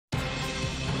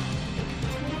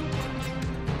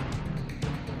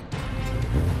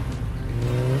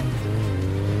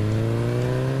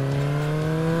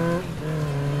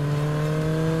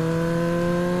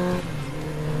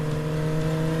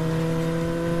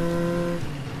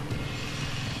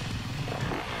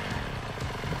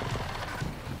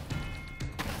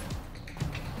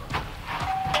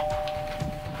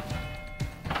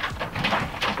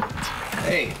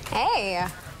Hey.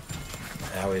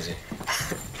 How is he?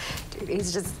 Dude,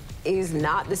 he's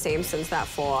not the same since that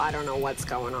fall. I don't know what's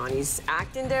going on. He's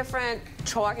acting different,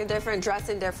 talking different,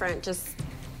 dressing different. Just,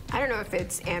 I don't know if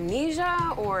it's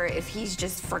amnesia or if he's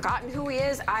just forgotten who he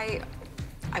is.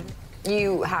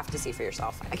 You have to see for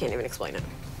yourself. I can't even explain it.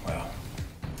 Wow.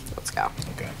 Let's go.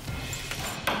 Okay.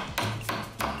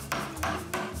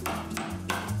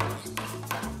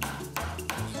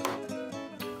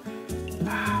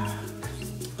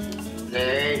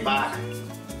 Lay back.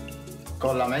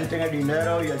 Con la mente en el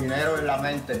dinero y el dinero en la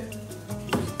mente.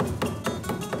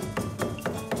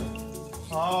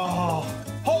 Oh,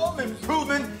 home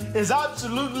improvement is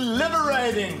absolutely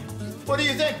liberating. What do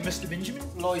you think, Mr. Benjamin?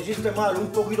 Lo hiciste mal,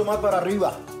 un poquito más para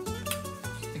arriba.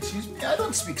 Excuse me, I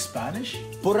don't speak Spanish.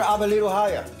 Put it up a little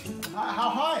higher. How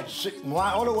high?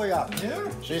 All the way up.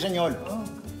 Here? Sí, señor. Oh,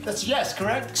 that's yes,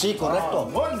 correct? Sí, correcto.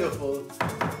 Oh, wonderful.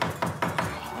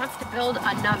 Wants to build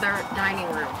another dining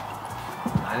room.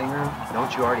 Dining room?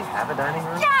 Don't you already have a dining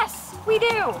room? Yes, we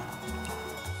do.